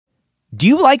Do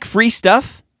you like free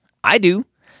stuff? I do.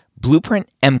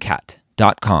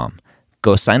 BlueprintMCAT.com.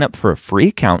 Go sign up for a free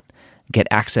account. Get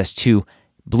access to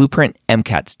Blueprint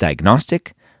MCAT's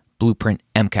diagnostic, Blueprint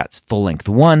MCAT's full-length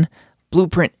 1,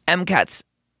 Blueprint MCAT's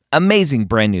amazing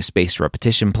brand new spaced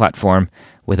repetition platform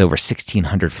with over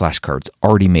 1,600 flashcards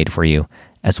already made for you,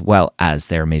 as well as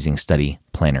their amazing study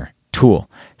planner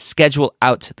tool. Schedule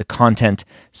out the content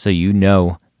so you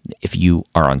know if you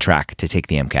are on track to take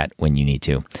the MCAT when you need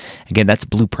to. Again, that's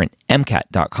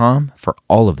BlueprintMCAT.com for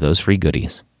all of those free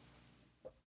goodies.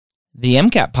 The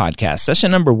MCAT Podcast, session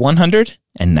number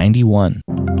 191.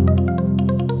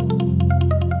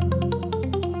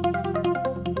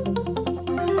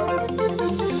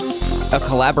 A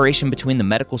collaboration between the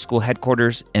medical school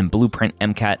headquarters and Blueprint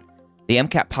MCAT. The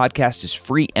MCAT Podcast is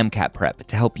free MCAT prep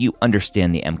to help you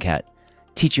understand the MCAT,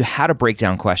 teach you how to break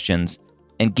down questions,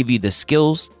 and give you the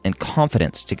skills and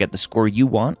confidence to get the score you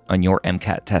want on your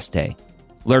MCAT test day.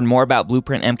 Learn more about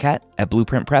Blueprint MCAT at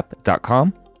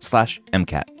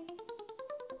blueprintprep.com/MCAT.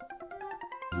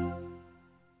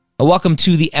 Welcome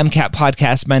to the MCAT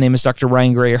Podcast. My name is Dr.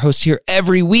 Ryan Gray, your host here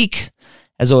every week.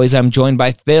 As always, I'm joined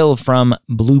by Phil from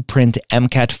Blueprint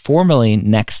MCAT, formerly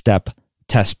Next Step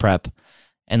Test Prep.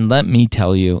 And let me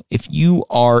tell you, if you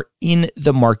are in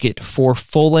the market for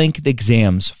full-length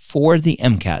exams for the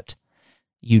MCAT,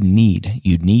 you need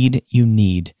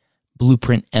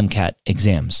Blueprint MCAT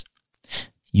exams.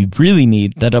 You really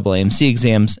need the AAMC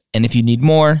exams, and if you need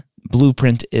more,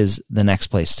 Blueprint is the next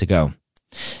place to go.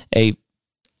 A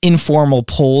informal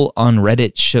poll on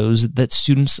Reddit shows that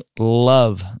students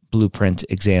love Blueprint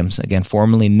exams. Again,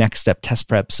 formerly Next Step Test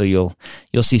Prep, so you'll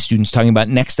see students talking about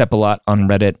Next Step a lot on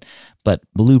Reddit, but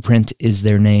Blueprint is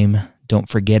their name. Don't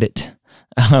forget it.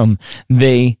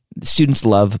 Students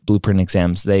love Blueprint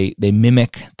exams. They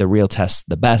mimic the real tests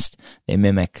the best. They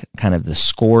mimic kind of the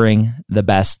scoring the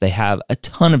best. They have a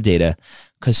ton of data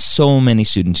because so many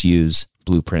students use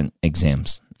Blueprint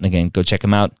exams. Again, go check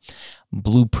them out,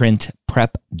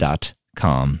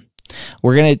 blueprintprep.com.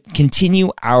 We're going to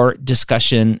continue our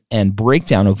discussion and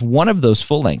breakdown of one of those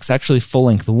full lengths, actually full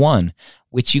length 1,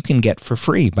 which you can get for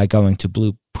free by going to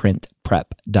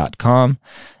blueprintprep.com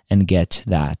and get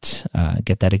that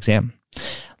exam.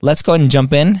 Let's go ahead and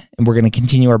jump in, and we're going to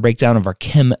continue our breakdown of our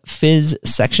Chem Phys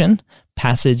section,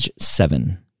 Passage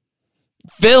 7.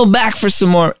 Phil, back for some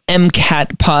more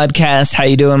MCAT podcast. How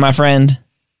you doing, my friend?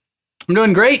 I'm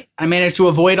doing great. I managed to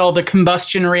avoid all the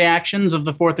combustion reactions of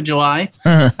the 4th of July.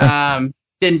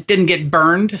 Didn't get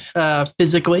burned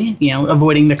physically,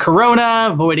 avoiding the corona,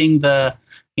 avoiding the,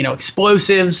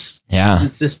 explosives. Yeah.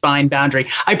 It's this fine boundary.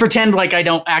 I pretend like I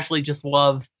don't actually just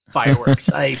love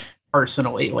fireworks. I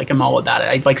personally, I'm all about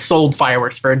it. I sold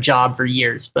fireworks for a job for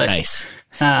years, but nice.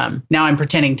 Now I'm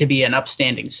pretending to be an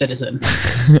upstanding citizen.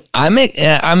 I'm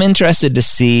interested to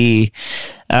see,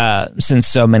 since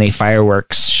so many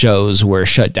fireworks shows were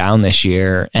shut down this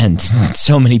year and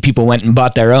so many people went and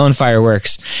bought their own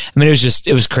fireworks. I mean,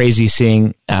 it was crazy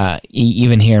seeing,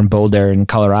 even here in Boulder in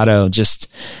Colorado, just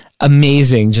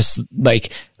amazing, just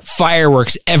like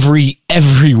fireworks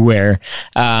everywhere.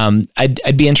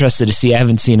 I'd be interested to see. I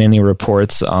haven't seen any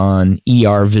reports on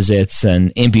ER visits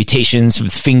and amputations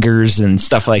with fingers and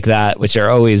stuff like that, which are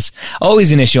always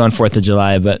an issue on 4th of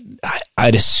July, but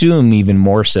I'd assume even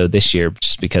more so this year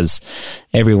just because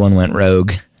everyone went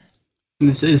rogue.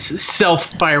 This is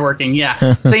self-fireworking,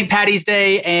 yeah. St. Patty's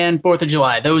Day and 4th of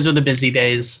July. Those are the busy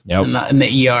days in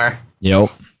the ER.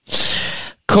 Yep.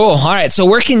 Cool. All right. So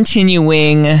we're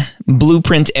continuing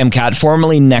Blueprint MCAT,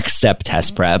 formerly Next Step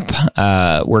Test Prep.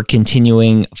 We're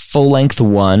continuing full length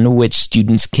 1, which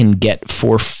students can get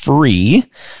for free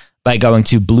by going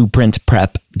to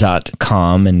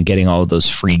blueprintprep.com and getting all of those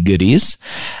free goodies.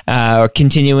 We're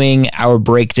continuing our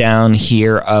breakdown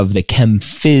here of the Chem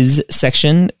Phys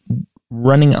section,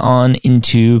 running on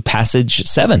into Passage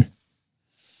 7.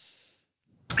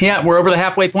 Yeah, we're over the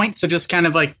halfway point, so just kind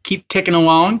of keep ticking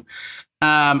along.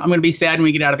 I'm going to be sad when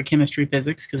we get out of the chemistry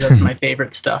physics because that's my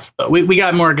favorite stuff. But we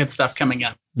got more good stuff coming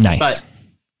up. Nice. But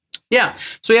yeah,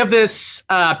 so we have this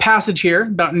passage here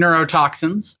about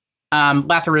neurotoxins,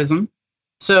 lathyrism.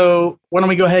 So why don't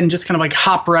we go ahead and just kind of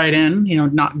hop right in,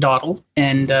 not dawdle,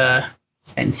 and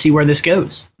see where this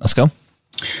goes. Let's go.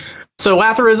 So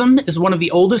lathyrism is one of the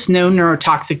oldest known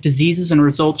neurotoxic diseases and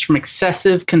results from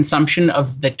excessive consumption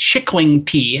of the chickling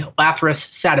pea, Lathyrus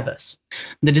sativus.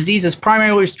 The disease is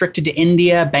primarily restricted to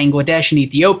India, Bangladesh, and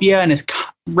Ethiopia, and is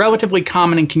relatively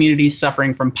common in communities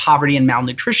suffering from poverty and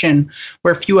malnutrition,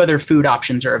 where few other food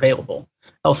options are available.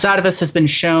 L. sativus has been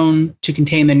shown to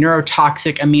contain the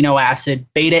neurotoxic amino acid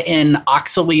beta-N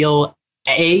oxallyl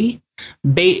A,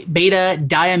 beta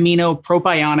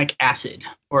diaminopropionic acid,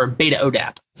 or beta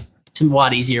ODAP. It's a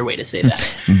lot easier way to say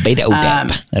that. Beta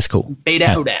ODAP. That's cool. Beta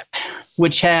ODAP,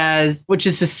 which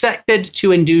is suspected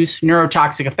to induce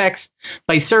neurotoxic effects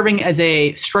by serving as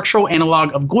a structural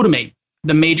analog of glutamate,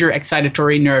 the major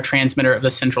excitatory neurotransmitter of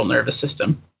the central nervous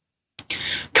system.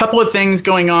 Couple of things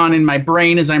going on in my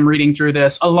brain as I'm reading through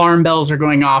this. Alarm bells are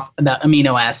going off about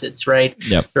amino acids, right?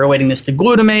 Yep. They're equating this to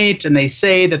glutamate, and they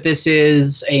say that this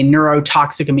is a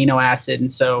neurotoxic amino acid.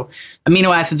 And so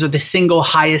amino acids are the single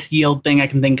highest yield thing I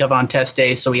can think of on test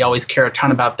day, so we always care a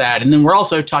ton about that. And then we're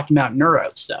also talking about neuro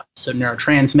stuff, so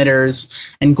neurotransmitters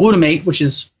and glutamate, which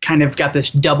is kind of got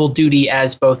this double duty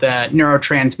as both a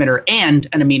neurotransmitter and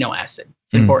an amino acid.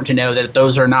 Important to know that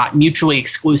those are not mutually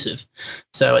exclusive.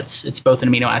 So it's both an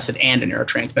amino acid and a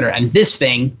neurotransmitter. And this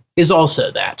thing is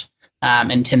also that,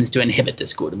 and tends to inhibit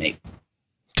this glutamate.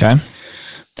 Okay.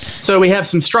 So we have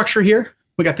some structure here.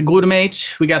 We got the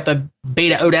glutamate. We got the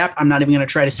beta ODAP. I'm not even going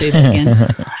to try to say that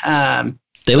again.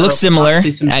 They look similar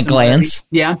at glance.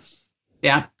 Yeah.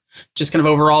 Just kind of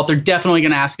overall, they're definitely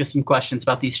going to ask us some questions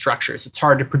about these structures. It's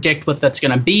hard to predict what that's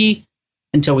going to be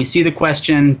until we see the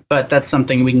question, but that's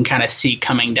something we can kind of see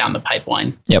coming down the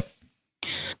pipeline. Yep.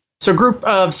 So a group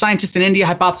of scientists in India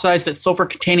hypothesized that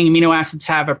sulfur-containing amino acids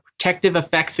have a protective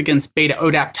effects against beta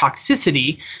ODAP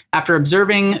toxicity after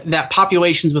observing that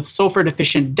populations with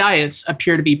sulfur-deficient diets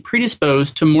appear to be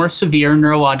predisposed to more severe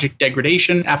neurologic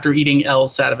degradation after eating L.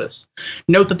 sativus.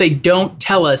 Note that they don't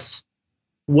tell us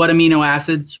what amino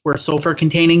acids were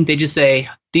sulfur-containing. They just say,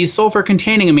 these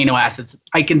sulfur-containing amino acids.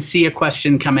 I can see a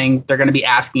question coming. They're going to be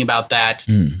asking about that.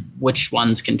 Which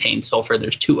ones contain sulfur?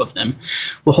 There's 2 of them.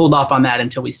 We'll hold off on that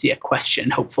until we see a question,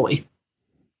 hopefully.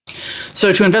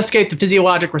 So to investigate the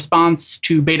physiologic response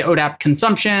to beta ODAP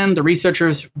consumption, the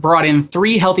researchers brought in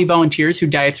 3 healthy volunteers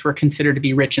whose diets were considered to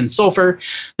be rich in sulfur.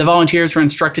 The volunteers were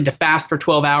instructed to fast for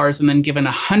 12 hours and then given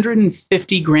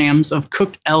 150 grams of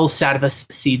cooked L. sativus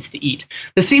seeds to eat.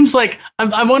 This seems like,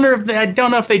 I wonder if I don't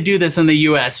know if they do this in the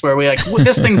US, where we like,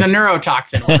 this thing's a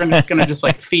neurotoxin. We're going to just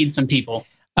like feed some people.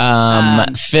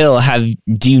 Phil,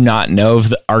 do you not know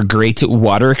of our great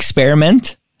water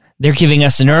experiment? They're giving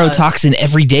us a neurotoxin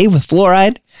every day with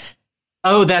fluoride.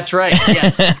 Oh, that's right.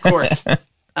 Yes, of course.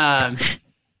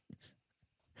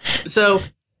 So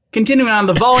continuing on,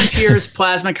 the volunteers'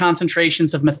 plasma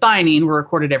concentrations of methionine were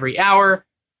recorded every hour.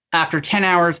 After 10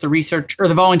 hours,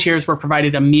 the volunteers were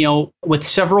provided a meal with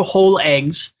several whole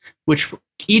eggs, which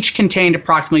each contained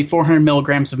approximately 400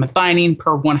 milligrams of methionine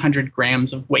per 100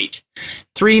 grams of weight.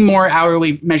 3 more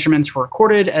hourly measurements were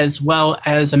recorded, as well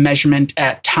as a measurement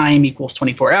at time equals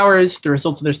 24 hours. The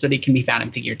results of their study can be found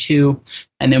in Figure 2.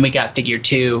 And then we got Figure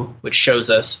 2, which shows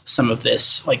us some of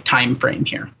this like time frame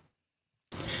here.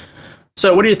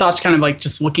 So what are your thoughts kind of like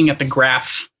just looking at the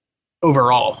graph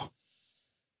overall?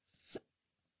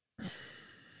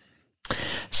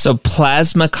 So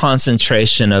plasma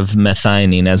concentration of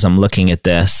methionine, as I'm looking at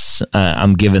this,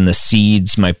 I'm given the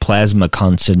seeds, my plasma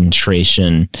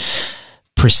concentration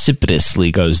precipitously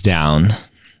goes down,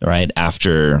 right?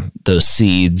 After those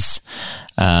seeds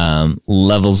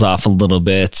levels off a little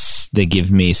bit, they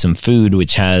give me some food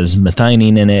which has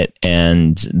methionine in it,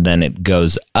 and then it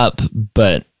goes up,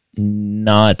 but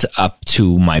not up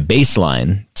to my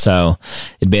baseline. So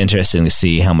it'd be interesting to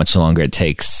see how much longer it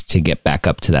takes to get back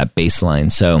up to that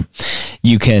baseline. So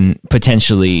you can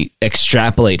potentially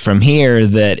extrapolate from here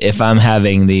that if I'm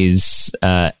having these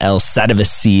L. sativus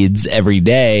seeds every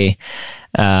day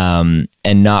and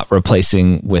not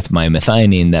replacing with my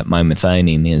methionine, that my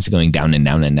methionine is going down and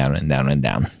down and down and down and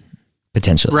down.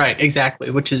 Potentially. Right,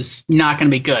 exactly, which is not going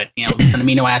to be good. You know, with an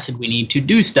amino acid, we need to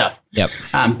do stuff. Yep.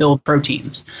 Build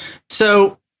proteins.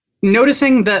 So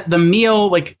noticing that the meal,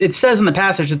 like it says in the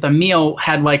passage that the meal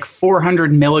had like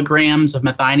 400 milligrams of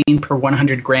methionine per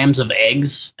 100 grams of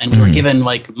eggs, and we were given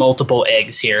like multiple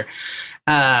eggs here.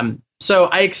 So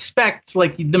I expect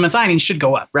like the methionine should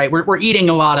go up, right? We're eating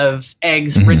a lot of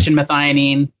eggs rich in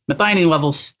methionine. Methionine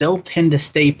levels still tend to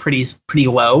stay pretty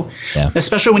low,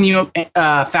 especially when you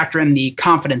factor in the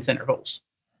confidence intervals.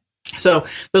 So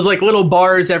those like little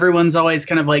bars, everyone's always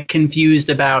kind of like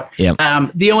confused about.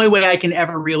 The only way I can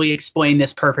ever really explain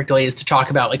this perfectly is to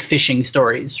talk about like fishing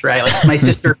stories, right? Like my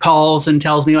sister calls and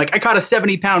tells me like, I caught a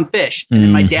 70-pound fish. And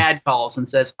then my dad calls and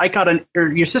says,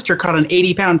 your sister caught an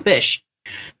 80-pound fish.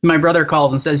 My brother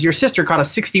calls and says, your sister caught a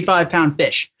 65-pound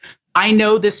fish. I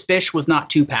know this fish was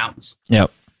not 2 pounds.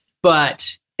 Yep.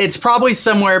 But it's probably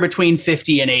somewhere between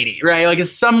 50 and 80, right? Like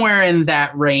it's somewhere in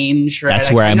that range, right?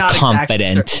 That's where I'm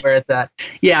confident. Exactly where it's at.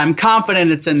 Yeah, I'm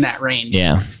confident it's in that range.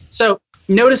 Yeah. So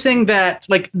noticing that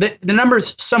like the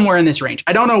number's somewhere in this range.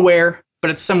 I don't know where.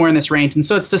 but it's somewhere in this range. And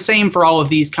so it's the same for all of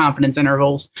these confidence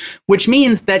intervals, which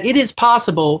means that it is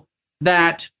possible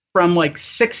that from like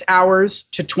 6 hours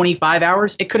to 25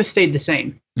 hours, it could have stayed the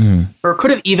same, or it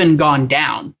could have even gone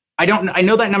down. I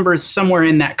know that number is somewhere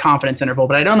in that confidence interval,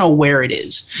 but I don't know where it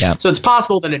is. Yeah. So it's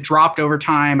possible that it dropped over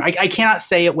time. I cannot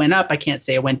say it went up. I can't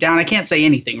say it went down. I can't say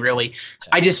anything really.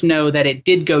 I just know that it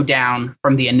did go down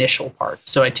from the initial part.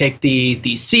 So I take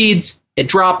the seeds, it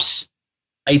drops.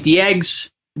 I eat the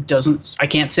eggs. I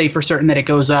can't say for certain that it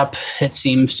goes up. It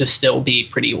seems to still be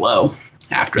pretty low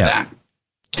after that.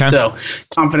 Okay. So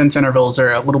confidence intervals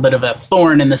are a little bit of a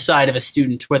thorn in the side of a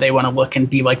student where they want to look and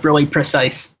be like really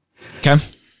precise. Okay.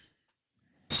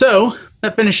 So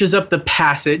that finishes up the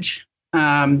passage.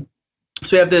 So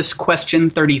we have this question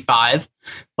 35.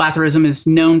 Lathyrusm is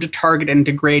known to target and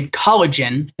degrade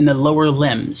collagen in the lower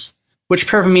limbs. Which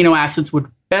pair of amino acids would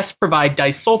best provide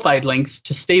disulfide links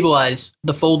to stabilize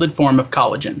the folded form of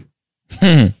collagen?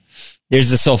 Here's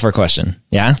the sulfur question.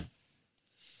 Yeah?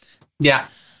 Yeah.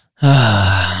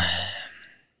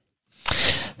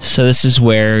 So this is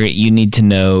where you need to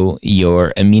know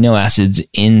your amino acids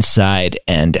inside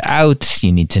and out.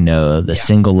 You need to know the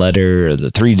single letter, the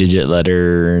 3-digit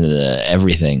letter,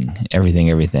 everything.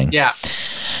 Yeah.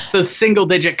 So single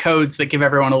digit codes that give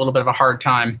everyone a little bit of a hard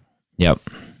time. Yep.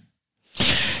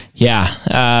 Yeah.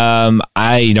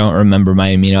 I don't remember my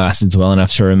amino acids well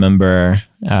enough to remember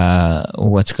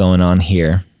what's going on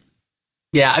here.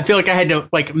 Yeah, I feel like I had to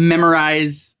like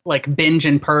memorize, like binge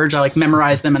and purge. I like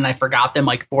memorized them and I forgot them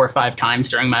like 4 or 5 times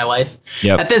during my life.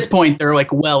 Yep. At this point, they're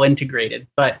like well integrated.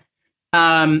 But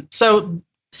so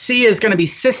C is going to be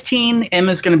cysteine, M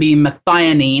is going to be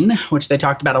methionine, which they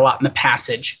talked about a lot in the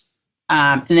passage.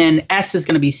 And then S is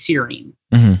going to be serine.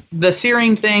 Mm-hmm. The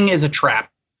serine thing is a trap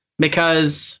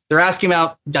because they're asking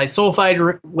about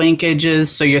disulfide linkages.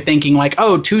 So you're thinking like,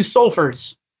 oh, 2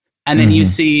 sulfurs. And then you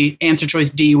see answer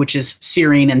choice D, which is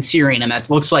serine, and that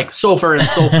looks like sulfur and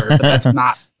sulfur, but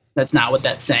that's not what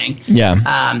that's saying.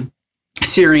 Yeah.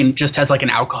 Serine just has like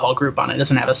an alcohol group on it;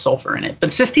 doesn't have a sulfur in it.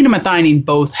 But cysteine and methionine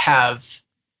both have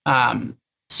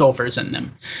sulfurs in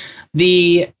them.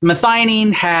 The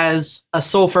methionine has a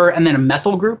sulfur and then a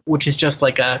methyl group, which is just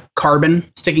like a carbon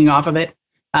sticking off of it.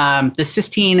 The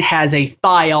cysteine has a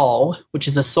thiol, which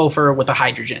is a sulfur with a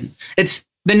hydrogen.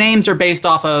 The names are based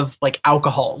off of like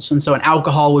alcohols. And so an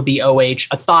alcohol would be OH,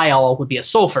 a thiol would be a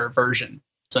sulfur version.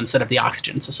 So instead of the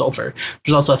oxygen, it's a sulfur.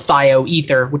 There's also a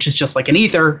thioether, which is just like an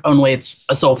ether, only it's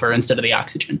a sulfur instead of the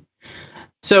oxygen.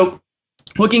 So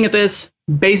looking at this,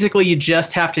 basically you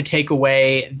just have to take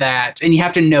away that, and you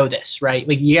have to know this, right?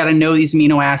 Like you got to know these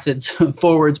amino acids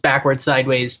forwards, backwards,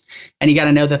 sideways, and you got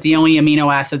to know that the only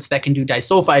amino acids that can do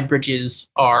disulfide bridges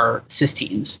are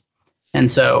cysteines.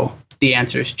 And so the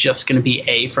answer is just going to be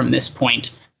A from this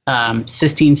point.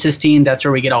 Cysteine, that's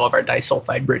where we get all of our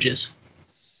disulfide bridges.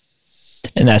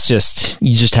 And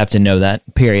you just have to know that,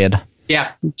 period.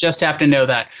 Yeah, just have to know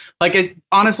that. Like,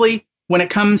 honestly, when it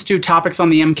comes to topics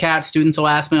on the MCAT, students will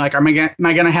ask me, like, am I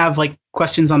going to have, like,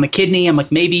 questions on the kidney? I'm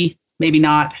like, maybe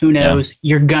not. Who knows? Yeah.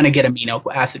 You're going to get amino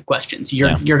acid questions.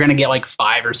 You're going to get, like,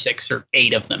 5 or 6 or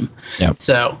 8 of them. Yep.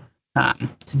 So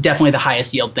it's definitely the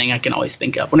highest yield thing I can always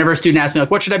think of. Whenever a student asks me, like,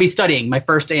 what should I be studying? My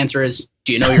first answer is,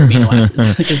 do you know your amino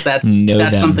acids? Because that's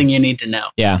something you need to know.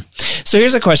 Yeah. So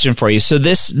here's a question for you. So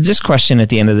this question at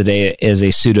the end of the day is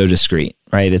a pseudo-discrete,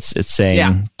 right? It's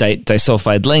saying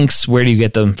disulfide links. Where do you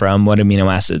get them from? What amino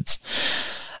acids?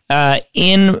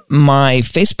 In my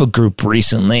Facebook group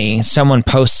recently, someone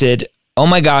posted, oh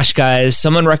my gosh, guys,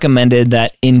 someone recommended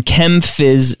that in Chem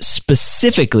Phys,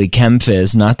 specifically Chem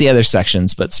Phys, not the other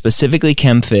sections, but specifically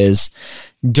Chem Phys,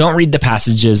 don't read the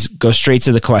passages, go straight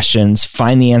to the questions,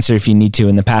 find the answer if you need to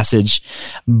in the passage,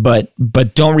 but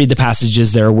don't read the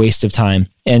passages, they're a waste of time.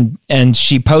 And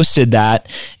she posted that,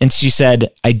 and she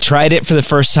said, I tried it for the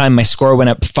first time, my score went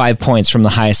up 5 points from the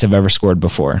highest I've ever scored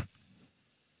before.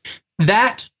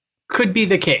 That could be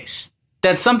the case.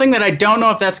 That's something that I don't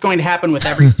know if that's going to happen with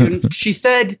every student. She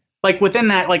said, like, within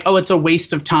that, like, oh, it's a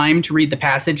waste of time to read the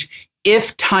passage.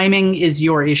 If timing is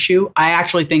your issue, I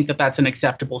actually think that that's an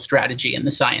acceptable strategy in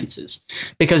the sciences,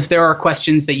 because there are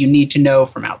questions that you need to know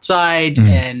from outside,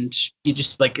 and you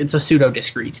just, like, it's a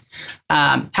pseudo-discrete.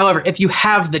 However, if you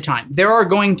have the time, there are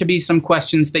going to be some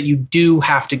questions that you do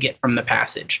have to get from the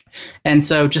passage. And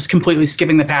so just completely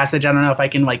skipping the passage, I don't know if I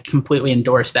can, like, completely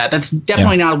endorse that. That's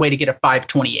definitely not a way to get a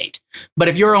 528. But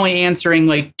if you're only answering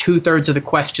like 2/3 of the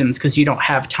questions because you don't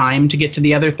have time to get to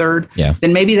the other third,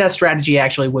 then maybe that strategy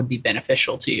actually would be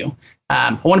beneficial to you.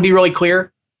 I want to be really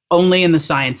clear. Only in the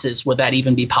sciences would that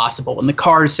even be possible. In the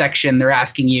cars section, they're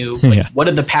asking you, like, what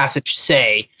did the passage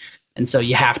say? And so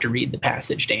you have to read the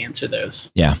passage to answer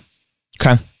those. Yeah.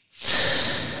 Okay.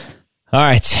 All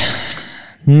right.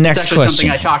 Next it's actually question.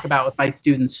 Something I talk about with my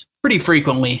students pretty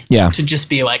frequently. Yeah. To just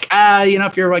be like,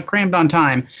 if you're like crammed on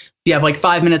time, if you have like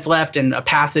 5 minutes left and a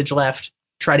passage left,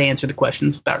 try to answer the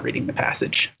questions without reading the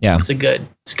passage. Yeah.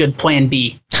 It's good plan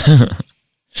B.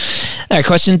 All right,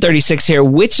 question 36 here.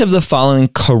 Which of the following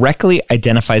correctly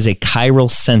identifies a chiral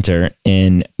center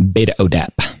in beta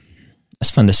ODAP?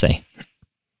 That's fun to say.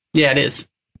 Yeah, it is.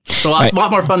 It's a lot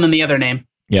more fun than the other name.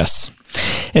 Yes.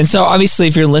 And so obviously,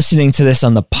 if you're listening to this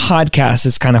on the podcast,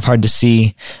 it's kind of hard to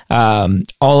see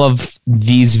all of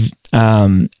these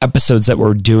episodes that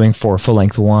we're doing for Full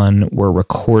Length 1. We're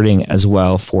recording as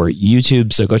well for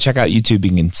YouTube. So go check out YouTube.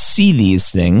 You can see these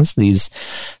things, these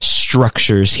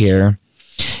structures here.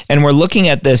 And we're looking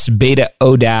at this beta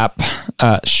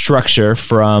ODAP structure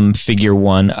from figure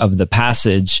 1 of the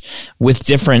passage with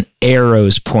different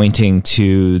arrows pointing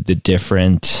to the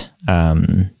different,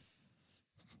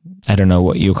 I don't know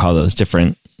what you call those,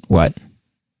 different what?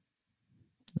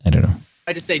 I don't know.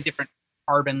 I just say different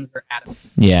carbons or atoms.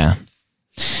 Yeah.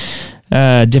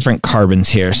 Different carbons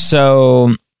here.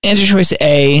 So answer choice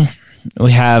A,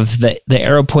 we have the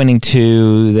arrow pointing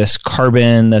to this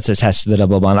carbon that's attached to the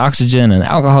double bond oxygen and the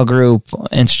alcohol group.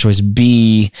 Answer choice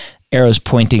B, arrows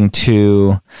pointing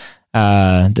to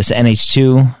this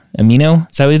NH2 amino.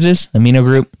 Is that what it is? Amino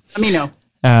group? Amino.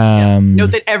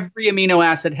 Note that every amino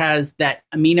acid has that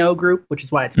amino group, which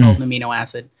is why it's called an amino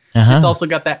acid. Uh-huh. It's also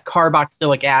got that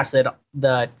carboxylic acid,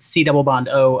 the C double bond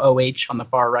OH on the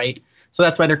far right. So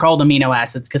that's why they're called amino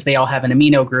acids, because they all have an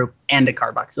amino group and a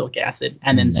carboxylic acid,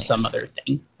 and then some other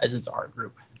thing as its R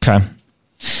group. Okay.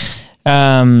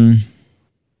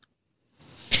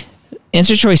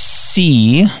 Answer choice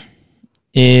C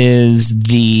is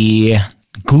the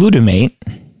glutamate,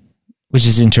 which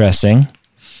is interesting.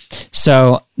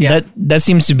 So that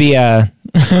seems to be an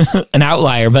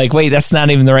outlier. But like, wait, that's not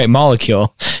even the right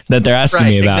molecule that they're asking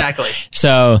me about. Exactly.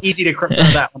 So easy to throw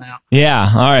that one out.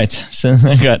 Yeah. All right. So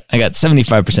I got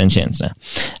 75% chance now.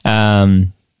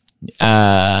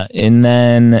 And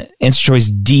then answer choice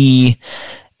D,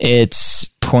 it's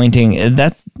pointing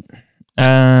that.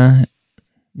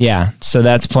 Yeah. So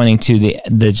that's pointing to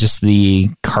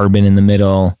the carbon in the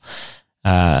middle.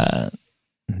 That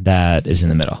is in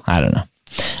the middle. I don't know.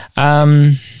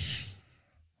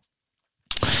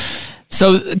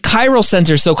 So chiral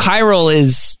center. So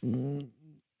chiral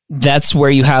that's where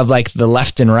you have like the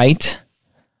left and right,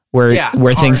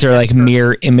 where things are like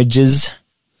mirror images,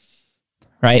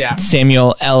 right? Yeah.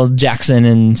 Samuel L. Jackson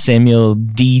and Samuel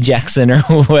D. Jackson,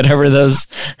 or whatever those.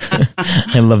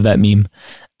 I love that meme.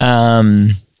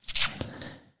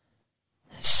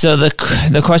 So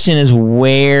the question is,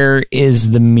 where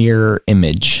is the mirror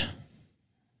image?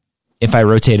 If I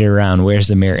rotate it around, where's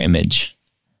the mirror image?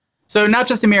 So not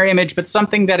just a mirror image, but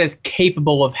something that is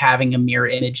capable of having a mirror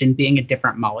image and being a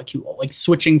different molecule, like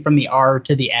switching from the R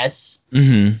to the S.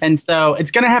 Mm-hmm. And so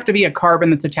it's going to have to be a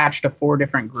carbon that's attached to 4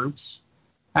 different groups.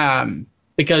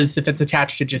 Because if it's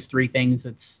attached to just 3 things,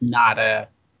 it's not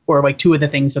or like 2 of the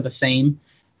things are the same,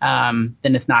 then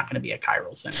it's not going to be a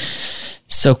chiral center.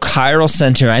 So chiral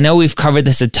center, I know we've covered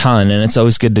this a ton, and it's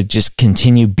always good to just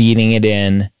continue beating it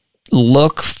in.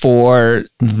 Look for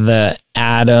the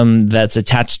atom that's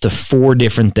attached to 4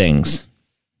 different things.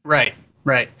 Right.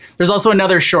 There's also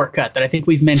another shortcut that I think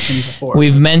we've mentioned before.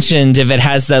 We've mentioned if it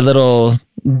has that little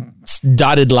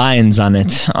dotted lines on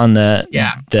it, on the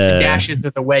dashes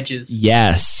or the wedges.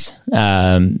 Yes.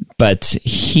 But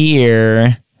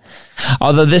here,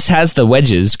 although this has the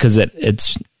wedges because it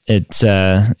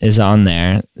is on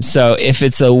there. So if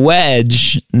it's a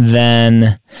wedge,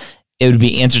 then it would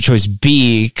be answer choice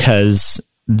B, because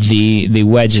the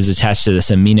wedge is attached to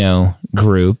this amino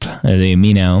group, the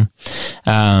amino.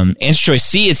 Answer choice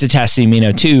C, it's attached to the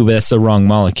amino too, but that's the wrong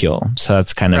molecule. So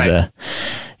that's kind of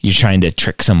you're trying to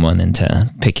trick someone into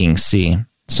picking C.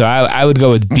 So I would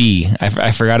go with B.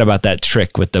 I forgot about that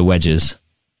trick with the wedges.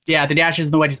 Yeah, the dashes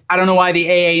and the wedges. I don't know why the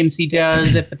AAMC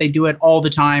does it, but they do it all the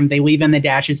time. They leave in the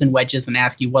dashes and wedges and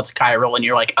ask you what's chiral, and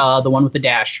you're like, the one with the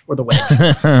dash or the wedge.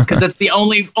 Because that's the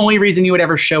only reason you would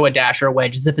ever show a dash or a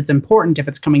wedge is if it's important, if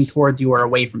it's coming towards you or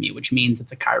away from you, which means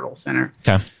it's a chiral center.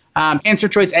 Okay. Answer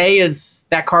choice A is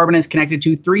that carbon is connected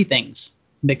to 3 things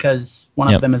because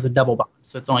one of them is a double bond,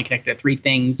 so it's only connected to 3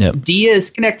 things. Yep. D is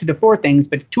connected to 4 things,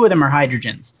 but 2 of them are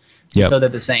hydrogens, so they're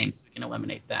the same, so we can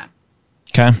eliminate that.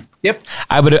 Okay. Yep.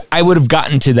 I would have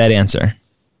gotten to that answer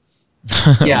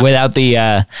without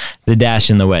the dash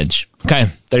and the wedge. Okay.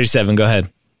 37. Go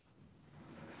ahead.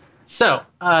 So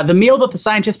the meal that the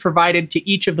scientists provided to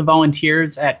each of the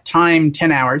volunteers at time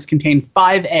 10 hours contained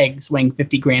 5 eggs weighing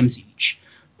 50 grams each.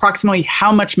 Approximately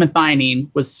how much methionine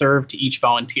was served to each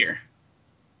volunteer?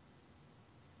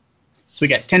 So we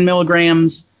got 10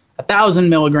 milligrams, 1,000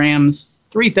 milligrams,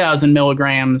 3,000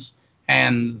 milligrams,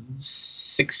 and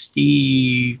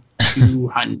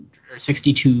 6,200 or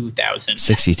 62,000.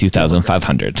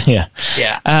 62,500. Yeah.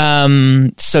 Yeah.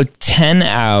 So 10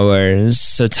 hours.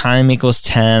 So time equals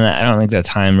 10. I don't think that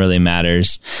time really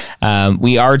matters.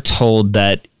 We are told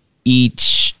that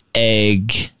each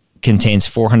egg contains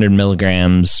 400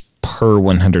 milligrams per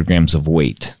 100 grams of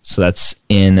weight. So that's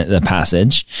in the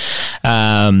passage.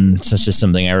 So it's just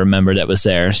something I remember that was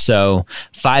there. So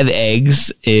 5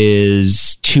 eggs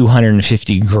is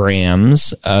 250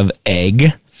 grams of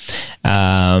egg.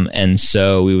 And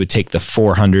so we would take the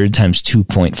 400 times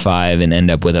 2.5 and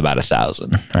end up with about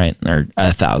 1,000, right? Or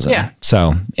 1,000. Yeah.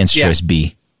 So answer choice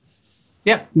B.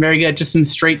 Yep. Very good. Just some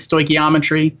straight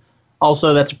stoichiometry.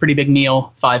 Also, that's a pretty big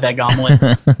meal. 5 egg omelet.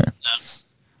 So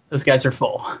those guys are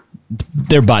full.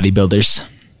 They're bodybuilders.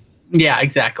 Yeah,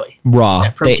 exactly. Raw.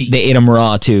 Yeah, they ate them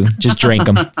raw too. Just drank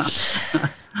them.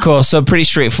 Cool. So pretty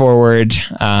straightforward.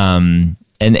 And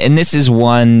this is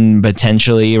one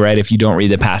potentially, right? If you don't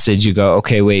read the passage, you go,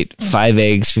 okay, wait, 5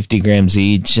 eggs, 50 grams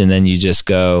each. And then you just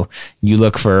go, you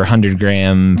look for 100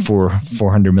 gram for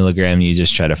 400 milligram. You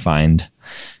just try to find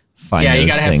yeah, you those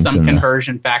got to have things some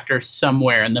conversion factor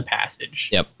somewhere in the passage.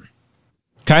 Yep.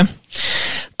 Okay.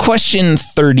 Question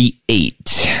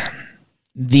 38.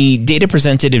 The data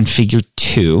presented in figure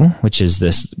 2, which is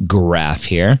this graph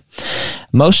here,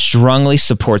 most strongly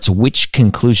supports which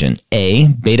conclusion? A,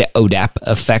 beta ODAP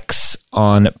effects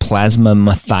on plasma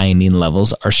methionine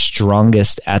levels are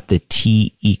strongest at the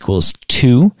T equals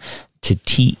 2 to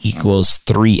T equals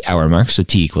 3 hour mark. So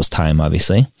T equals time,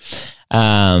 obviously.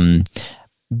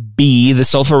 B, the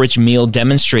sulfur-rich meal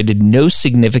demonstrated no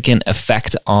significant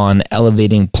effect on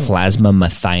elevating plasma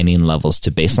methionine levels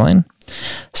to baseline.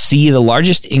 C, the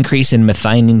largest increase in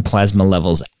methionine plasma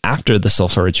levels after the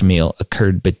sulfur-rich meal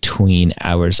occurred between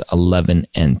hours 11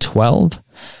 and 12.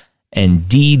 And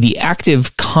D, the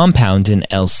active compound in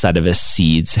L. sativus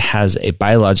seeds has a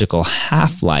biological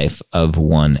half-life of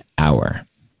 1 hour.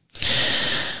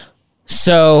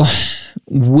 So,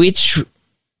 which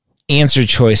answer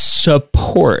choice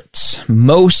supports,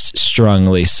 most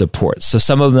strongly supports? So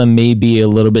some of them may be a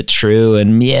little bit true,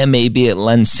 and yeah, maybe it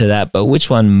lends to that, but which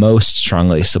one most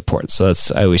strongly supports? So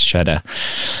I always try to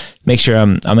make sure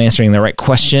I'm answering the right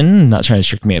question, not trying to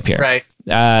trick me up here. Right.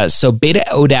 So beta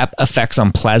ODAP effects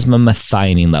on plasma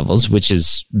methionine levels, which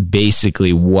is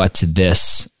basically what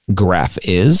this graph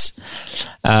is,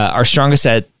 are strongest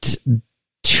at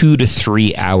 2 to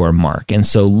 3 hour mark. And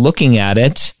so looking at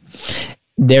it,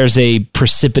 there's a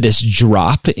precipitous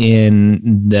drop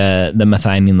in the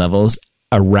methionine levels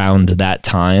around that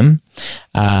time.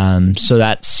 So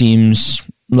that seems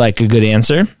like a good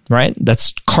answer, right?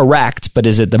 That's correct, but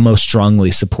is it the most strongly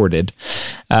supported?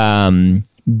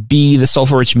 B, the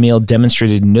sulfur-rich meal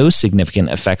demonstrated no significant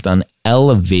effect on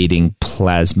elevating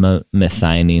plasma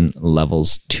methionine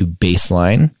levels to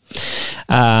baseline.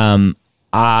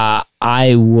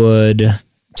 I would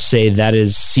say that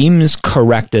seems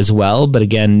correct as well. But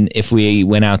again, if we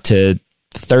went out to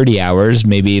 30 hours,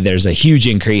 maybe there's a huge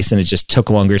increase and it just took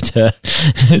longer to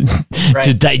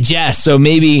to digest. So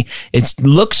maybe it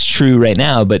looks true right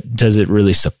now, but does it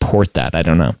really support that? I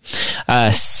don't know.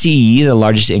 C, the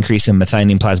largest increase in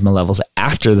methionine plasma levels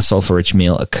after the sulfur-rich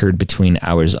meal occurred between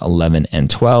hours 11 and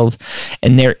 12.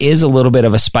 And there is a little bit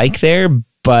of a spike there,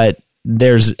 but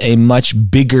there's a much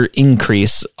bigger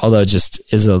increase, although it just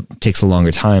takes a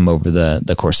longer time over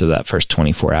the course of that first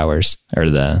 24 hours or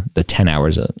the 10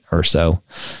 hours or so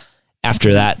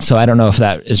after that. So I don't know if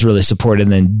that is really supported.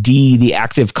 And then D, the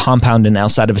active compound in L.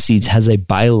 sativus seeds has a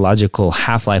biological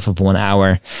half-life of 1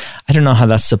 hour. I don't know how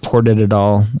that's supported at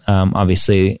all.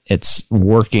 Obviously, it's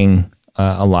working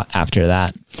a lot after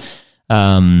that.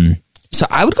 So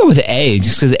I would go with A,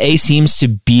 just because A seems to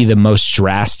be the most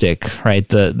drastic, right?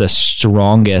 The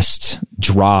strongest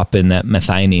drop in that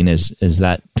methionine is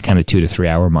that kind of 2 to 3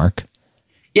 hour mark.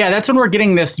 Yeah, that's when we're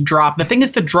getting this drop. The thing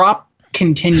is, the drop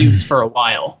continues for a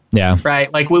while. Yeah.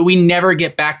 Right? Like we never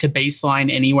get back to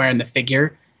baseline anywhere in the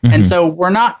figure. Mm-hmm. And so we're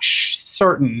not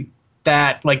certain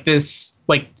that like this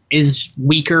like is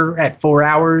weaker at 4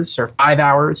 hours or 5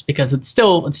 hours, because it's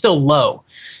still low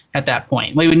at that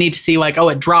point. We would need to see like, oh,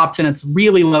 it drops and it's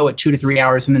really low at 2 to 3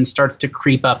 hours and then starts to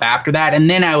creep up after that. And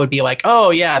then I would be like, oh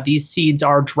yeah, these seeds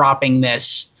are dropping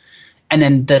this And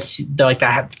then the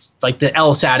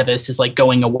L sativus is like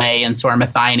going away, and so our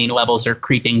methionine levels are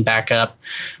creeping back up.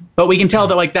 But we can tell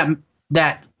that like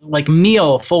that like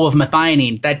meal full of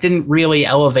methionine, that didn't really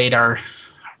elevate our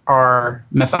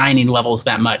methionine levels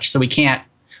that much. So we can't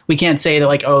say that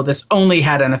like, oh, this only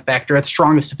had an effect, or its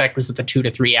strongest effect was at the 2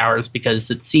 to 3 hours, because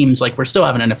it seems like we're still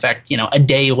having an effect, a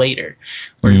day later.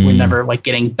 We're never like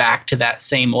getting back to that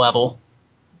same level.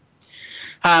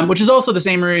 Which is also the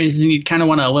same reason you kind of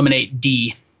want to eliminate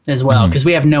D as well, because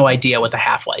we have no idea what the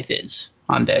half-life is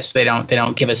on this. They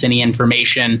don't give us any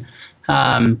information.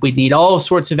 We'd need all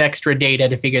sorts of extra data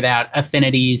to figure out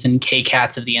affinities and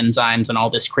KCATs of the enzymes and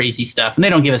all this crazy stuff, and they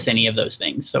don't give us any of those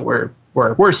things. So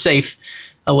we're safe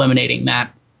eliminating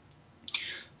that.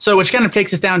 So which kind of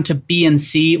takes us down to B and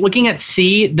C. Looking at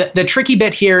C, the tricky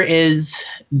bit here is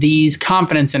these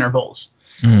confidence intervals.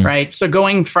 Right. So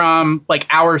going from like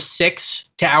hour 6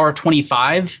 to hour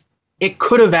 25, it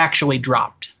could have actually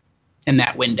dropped in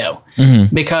that window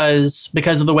because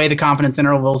of the way the confidence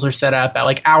intervals are set up. At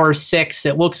like hour 6,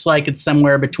 it looks like it's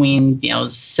somewhere between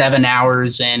 7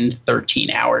 hours and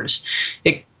 13 hours.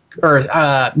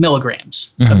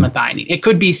 Milligrams of methionine. It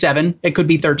could be 7. It could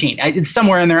be 13. It's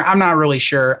somewhere in there. I'm not really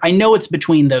sure. I know it's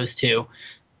between those two,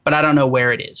 but I don't know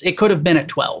where it is. It could have been at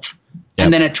 12. Yep.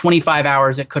 And then at 25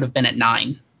 hours, it could have been at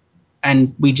 9.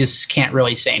 And we just can't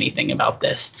really say anything about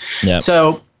this. Yep.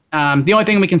 So the only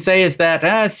thing we can say is that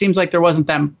it seems like there wasn't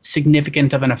that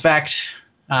significant of an effect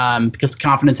because the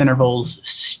confidence intervals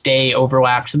stay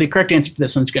overlapped. So the correct answer for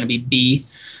this one is going to be B.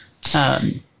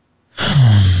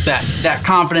 That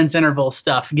confidence interval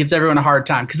stuff gives everyone a hard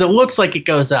time because it looks like it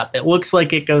goes up. It looks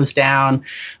like it goes down.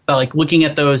 But like looking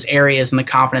at those areas in the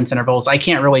confidence intervals, I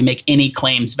can't really make any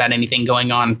claims about anything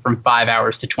going on from 5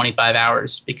 hours to 25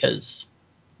 hours because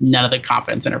none of the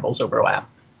confidence intervals overlap.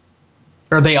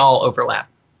 Or they all overlap.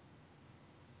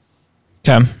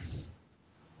 Okay.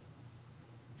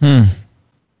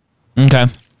 Okay.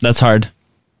 That's hard.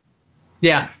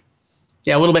 Yeah.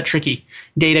 Yeah, a little bit tricky.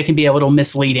 Data can be a little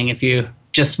misleading if you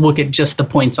just look at just the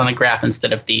points on a graph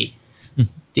instead of the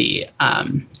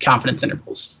confidence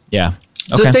intervals. Yeah.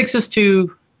 Okay. So this takes us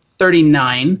to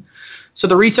 39. So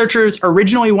the researchers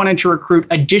originally wanted to recruit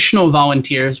additional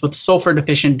volunteers with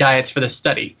sulfur-deficient diets for the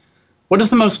study. What is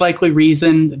the most likely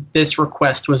reason this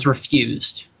request was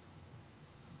refused?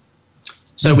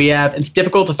 So we have, it's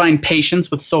difficult to find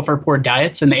patients with sulfur-poor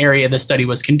diets in the area the study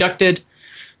was conducted.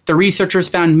 The researchers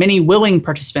found many willing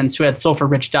participants who had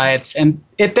sulfur-rich diets, and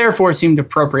it therefore seemed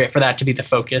appropriate for that to be the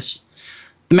focus.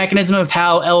 The mechanism of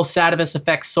how L. sativus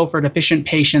affects sulfur-deficient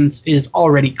patients is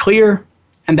already clear,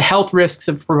 and the health risks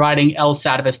of providing L.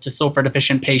 sativus to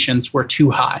sulfur-deficient patients were too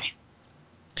high.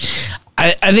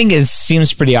 I think it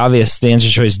seems pretty obvious the answer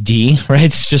choice D, right?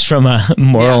 It's just from a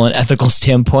moral and ethical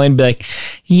standpoint, be like,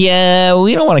 yeah,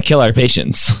 we don't want to kill our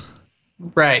patients.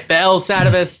 Right. The L.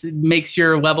 sativus makes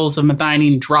your levels of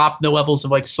methionine drop, the levels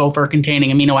of like sulfur-containing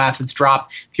amino acids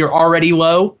drop. If you're already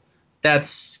low,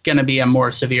 that's going to be a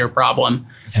more severe problem.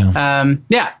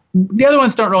 Yeah. The other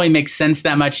ones don't really make sense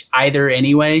that much either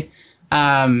anyway.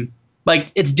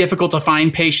 Like it's difficult to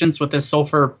find patients with a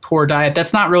sulfur-poor diet.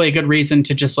 That's not really a good reason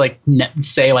to just like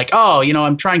say like, oh,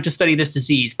 I'm trying to study this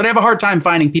disease, but I have a hard time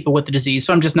finding people with the disease,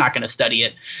 so I'm just not going to study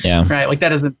it. Yeah. Right. Like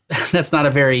that's not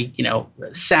a very,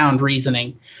 sound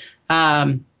reasoning.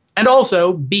 And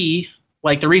also B,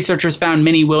 like the researchers found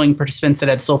many willing participants that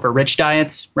had sulfur-rich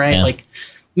diets, right? Yeah. Like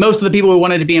most of the people who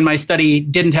wanted to be in my study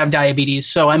didn't have diabetes,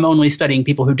 so I'm only studying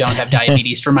people who don't have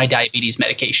diabetes for my diabetes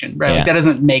medication, right? Yeah. Like that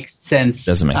doesn't make sense.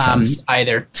 Doesn't make sense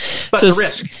either. But so the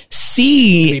risk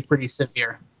C would be pretty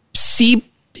severe. C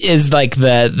is like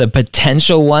the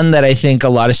potential one that I think a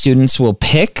lot of students will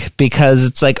pick because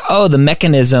it's like, oh, the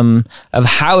mechanism of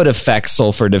how it affects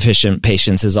sulfur deficient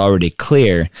patients is already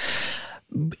clear.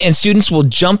 And students will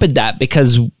jump at that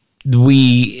because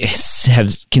we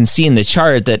can see in the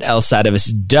chart that L.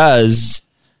 sativus does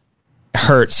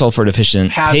hurt sulfur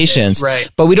deficient patients, right.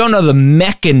 But we don't know the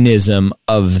mechanism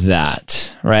of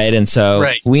that, right? And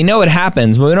so we know it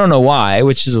happens, but we don't know why,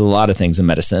 which is a lot of things in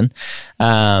medicine.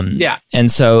 And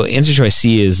so answer choice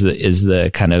C is the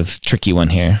kind of tricky one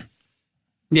here.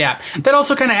 Yeah, that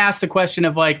also kind of asks the question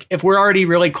of like, if we're already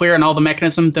really clear on all the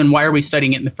mechanisms, then why are we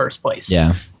studying it in the first place?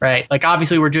 Yeah. Right. Like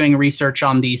obviously we're doing research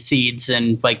on these seeds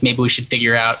and like maybe we should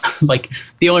figure out like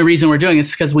the only reason we're doing it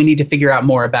is because we need to figure out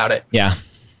more about it. Yeah.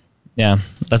 Yeah.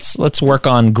 Let's work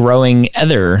on growing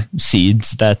other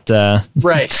seeds that,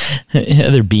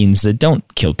 other beans that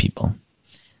don't kill people.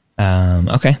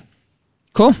 Okay,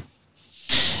 cool.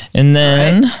 And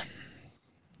then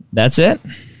that's it.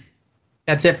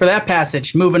 That's it for that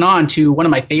passage. Moving on to one of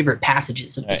my favorite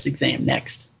passages of this exam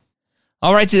next.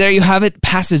 All right, so there you have it.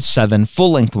 Passage 7,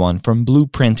 full-length one from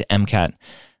Blueprint MCAT.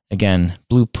 Again,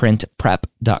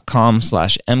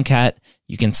 blueprintprep.com/MCAT.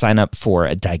 You can sign up for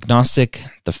a diagnostic,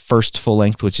 the first full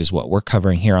length, which is what we're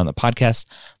covering here on the podcast,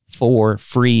 for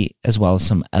free, as well as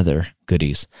some other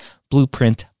goodies.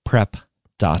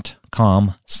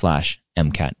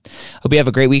 blueprintprep.com/MCAT. Hope you have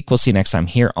a great week. We'll see you next time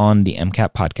here on the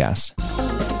MCAT podcast.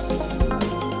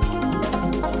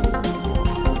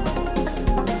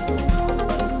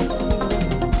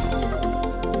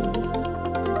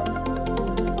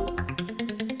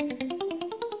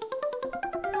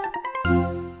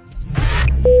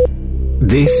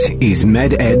 This is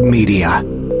MedEd Media.